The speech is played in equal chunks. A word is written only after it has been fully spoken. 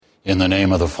In the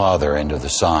name of the Father, and of the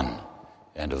Son,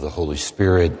 and of the Holy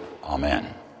Spirit.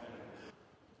 Amen.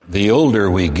 The older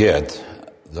we get,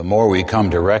 the more we come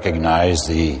to recognize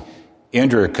the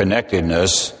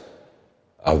interconnectedness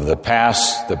of the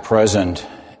past, the present,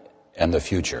 and the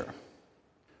future.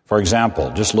 For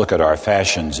example, just look at our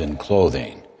fashions in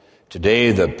clothing.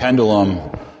 Today, the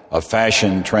pendulum of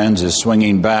fashion trends is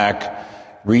swinging back,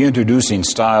 reintroducing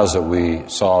styles that we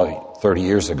saw 30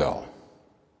 years ago.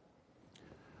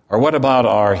 Or what about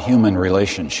our human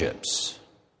relationships?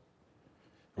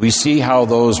 We see how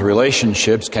those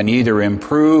relationships can either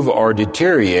improve or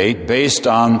deteriorate based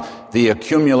on the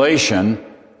accumulation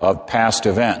of past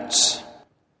events.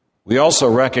 We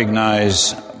also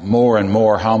recognize more and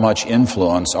more how much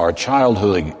influence our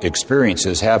childhood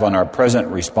experiences have on our present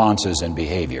responses and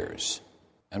behaviors.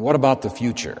 And what about the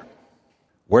future?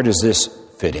 Where does this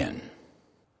fit in?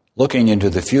 Looking into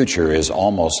the future is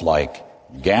almost like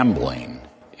gambling,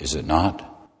 is it not?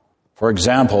 For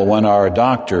example, when our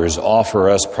doctors offer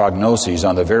us prognoses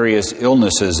on the various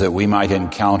illnesses that we might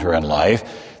encounter in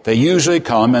life, they usually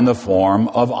come in the form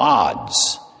of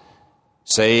odds.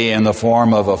 Say in the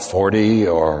form of a 40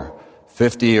 or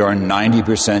 50 or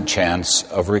 90% chance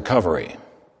of recovery.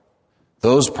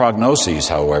 Those prognoses,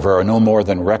 however, are no more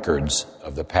than records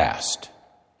of the past.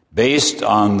 Based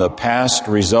on the past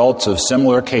results of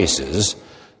similar cases,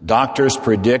 doctors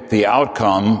predict the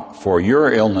outcome for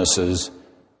your illnesses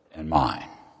and mine.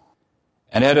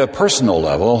 And at a personal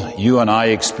level, you and I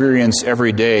experience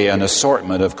every day an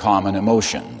assortment of common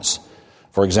emotions.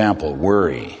 For example,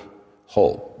 worry,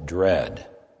 hope, dread,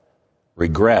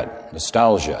 regret,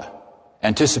 nostalgia,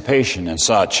 anticipation, and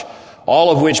such,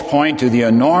 all of which point to the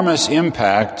enormous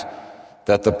impact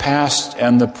that the past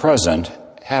and the present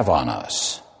have on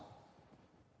us.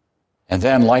 And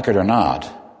then, like it or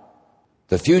not,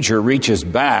 the future reaches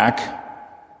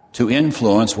back to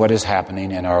influence what is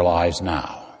happening in our lives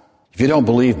now. If you don't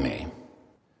believe me,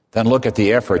 then look at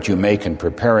the effort you make in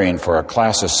preparing for a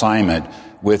class assignment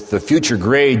with the future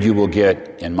grade you will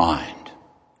get in mind,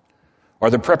 or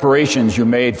the preparations you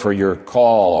made for your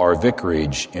call or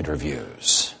vicarage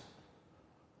interviews.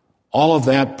 All of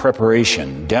that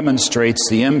preparation demonstrates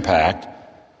the impact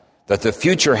that the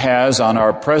future has on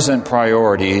our present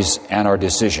priorities and our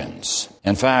decisions.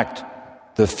 In fact,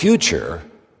 the future,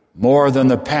 more than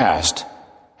the past,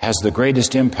 has the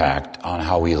greatest impact on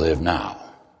how we live now.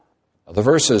 The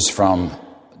verses from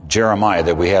Jeremiah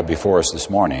that we have before us this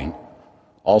morning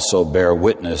also bear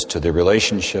witness to the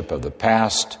relationship of the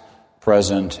past,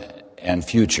 present, and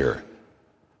future,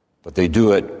 but they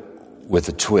do it with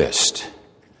a twist,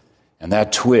 and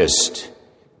that twist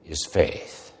is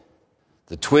faith.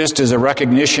 The twist is a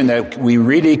recognition that we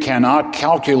really cannot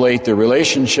calculate the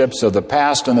relationships of the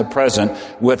past and the present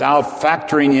without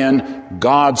factoring in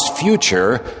God's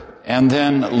future and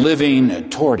then living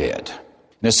toward it.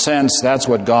 In a sense, that's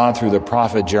what God, through the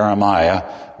prophet Jeremiah,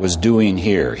 was doing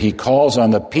here. He calls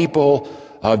on the people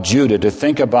of Judah to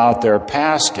think about their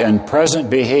past and present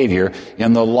behavior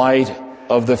in the light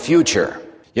of the future.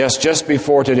 Yes, just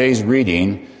before today's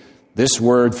reading, this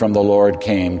word from the Lord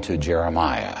came to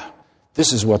Jeremiah.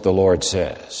 This is what the Lord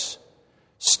says.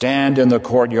 Stand in the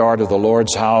courtyard of the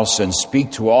Lord's house and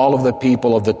speak to all of the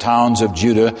people of the towns of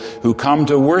Judah who come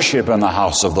to worship in the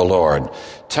house of the Lord.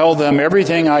 Tell them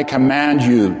everything I command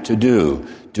you to do.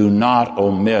 Do not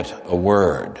omit a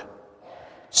word.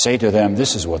 Say to them,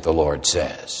 this is what the Lord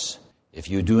says. If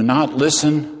you do not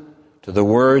listen to the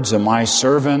words of my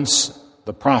servants,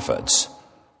 the prophets,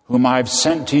 whom I've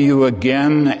sent to you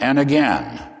again and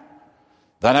again,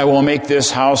 then I will make this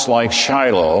house like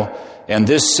Shiloh, and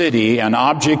this city an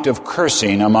object of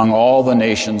cursing among all the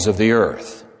nations of the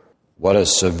earth. What a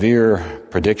severe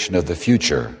prediction of the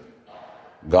future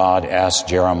God asked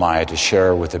Jeremiah to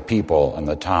share with the people and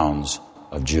the towns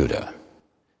of Judah.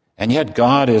 And yet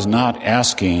God is not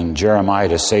asking Jeremiah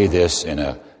to say this in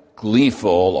a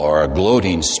gleeful or a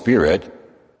gloating spirit,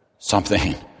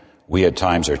 something we at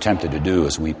times are tempted to do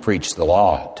as we preach the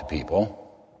law to people.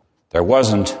 There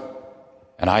wasn't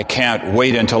and I can't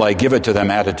wait until I give it to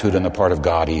them attitude on the part of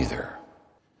God either.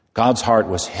 God's heart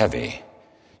was heavy.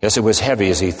 Yes, it was heavy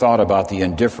as he thought about the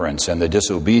indifference and the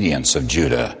disobedience of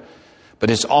Judah. But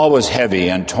it's always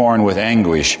heavy and torn with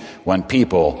anguish when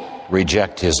people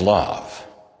reject his love.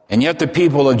 And yet the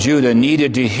people of Judah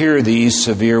needed to hear these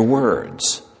severe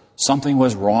words. Something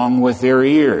was wrong with their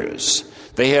ears.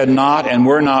 They had not and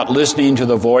were not listening to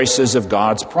the voices of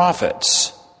God's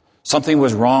prophets. Something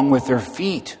was wrong with their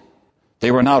feet.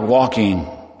 They were not walking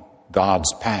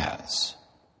God's paths.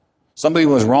 Something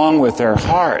was wrong with their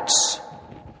hearts.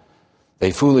 They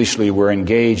foolishly were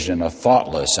engaged in a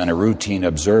thoughtless and a routine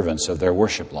observance of their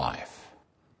worship life.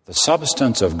 The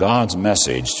substance of God's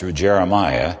message through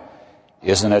Jeremiah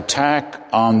is an attack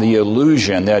on the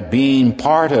illusion that being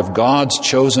part of God's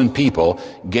chosen people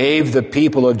gave the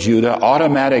people of Judah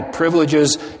automatic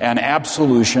privileges and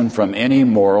absolution from any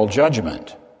moral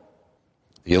judgment.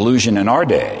 The illusion in our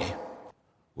day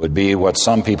would be what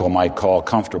some people might call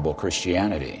comfortable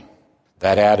Christianity.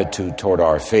 That attitude toward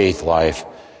our faith life,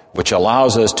 which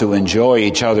allows us to enjoy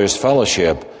each other's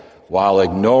fellowship while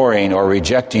ignoring or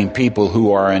rejecting people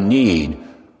who are in need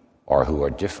or who are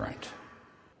different.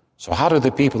 So how did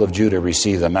the people of Judah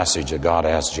receive the message that God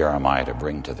asked Jeremiah to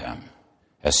bring to them?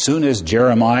 As soon as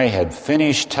Jeremiah had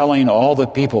finished telling all the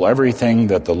people everything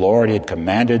that the Lord had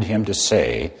commanded him to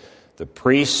say, the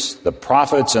priests, the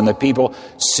prophets, and the people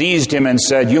seized him and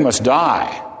said, "You must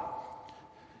die."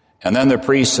 And then the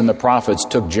priests and the prophets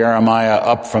took Jeremiah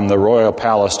up from the royal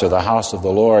palace to the house of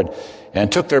the Lord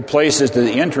and took their places to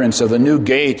the entrance of the new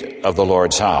gate of the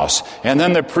Lord's house. And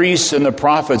then the priests and the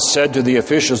prophets said to the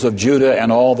officials of Judah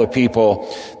and all the people,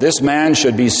 "This man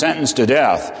should be sentenced to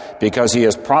death because he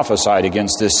has prophesied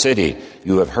against this city.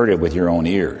 You have heard it with your own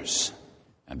ears."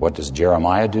 And what does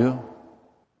Jeremiah do?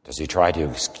 Does he try to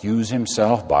excuse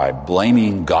himself by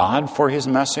blaming God for his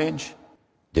message?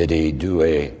 Did he do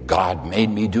a "God made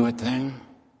me do it" thing?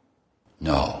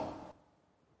 No.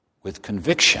 With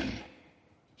conviction,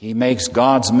 he makes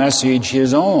God's message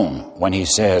his own when he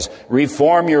says,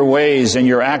 "Reform your ways and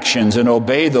your actions and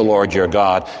obey the Lord your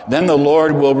God. Then the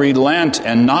Lord will relent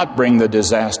and not bring the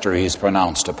disaster he's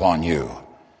pronounced upon you.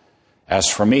 As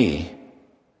for me,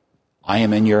 I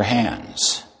am in your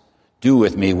hands. Do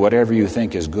with me whatever you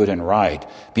think is good and right.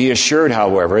 Be assured,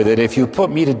 however, that if you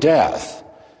put me to death,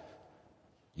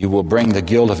 you will bring the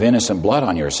guilt of innocent blood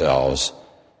on yourselves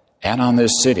and on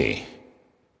this city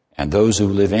and those who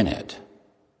live in it.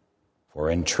 For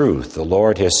in truth, the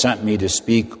Lord has sent me to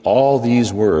speak all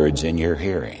these words in your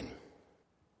hearing."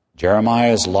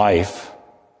 Jeremiah's life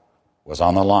was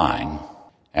on the line,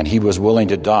 and he was willing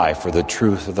to die for the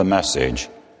truth of the message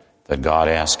that God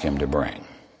asked him to bring.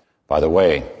 By the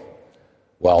way,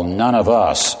 while none of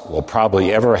us will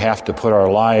probably ever have to put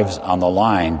our lives on the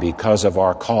line because of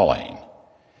our calling,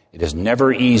 it is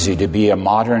never easy to be a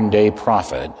modern-day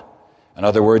prophet, in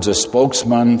other words, a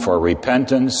spokesman for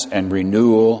repentance and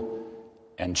renewal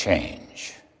and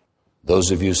change.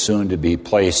 Those of you soon to be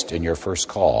placed in your first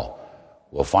call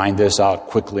will find this out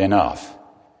quickly enough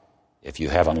if you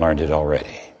haven't learned it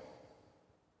already.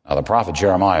 Now, the prophet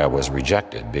Jeremiah was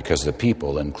rejected because the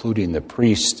people, including the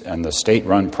priests and the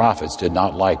state-run prophets, did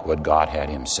not like what God had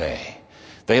him say.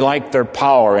 They liked their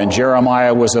power, and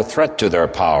Jeremiah was a threat to their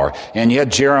power. And yet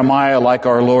Jeremiah, like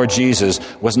our Lord Jesus,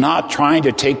 was not trying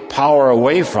to take power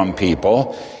away from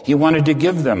people. He wanted to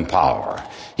give them power.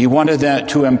 He wanted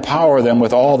to empower them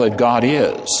with all that God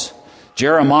is.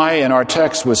 Jeremiah in our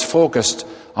text was focused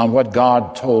on what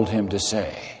God told him to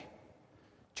say.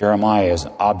 Jeremiah is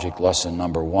object lesson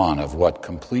number 1 of what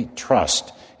complete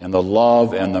trust in the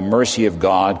love and the mercy of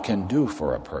God can do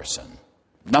for a person.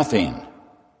 Nothing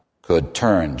could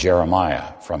turn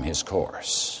Jeremiah from his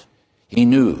course. He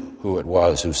knew who it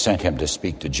was who sent him to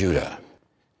speak to Judah.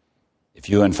 If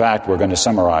you, in fact, were going to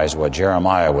summarize what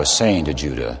Jeremiah was saying to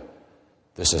Judah,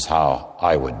 this is how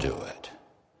I would do it.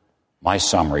 My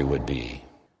summary would be,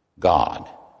 God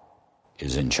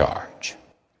is in charge.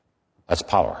 That's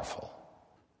powerful.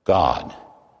 God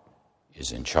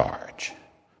is in charge.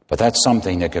 But that's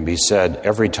something that can be said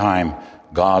every time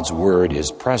God's word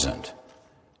is present,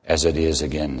 as it is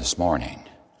again this morning.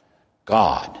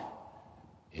 God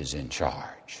is in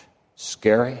charge.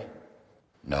 Scary?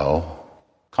 No.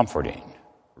 Comforting,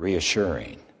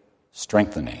 reassuring,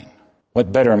 strengthening.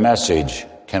 What better message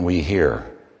can we hear,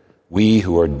 we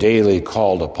who are daily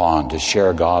called upon to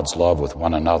share God's love with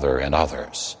one another and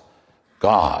others?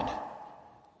 God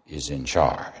is in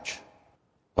charge.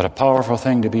 What a powerful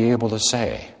thing to be able to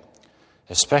say,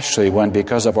 especially when,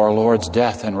 because of our Lord's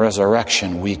death and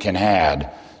resurrection, we can add,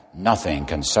 nothing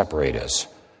can separate us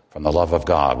from the love of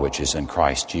God which is in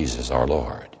Christ Jesus our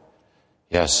Lord.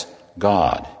 Yes,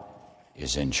 God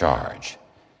is in charge.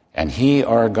 And He,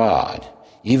 our God,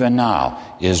 even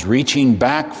now, is reaching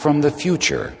back from the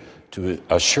future to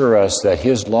assure us that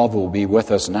His love will be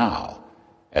with us now,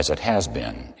 as it has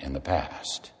been in the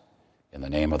past. In the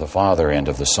name of the Father, and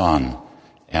of the Son,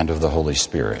 and of the Holy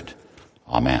Spirit.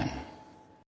 Amen.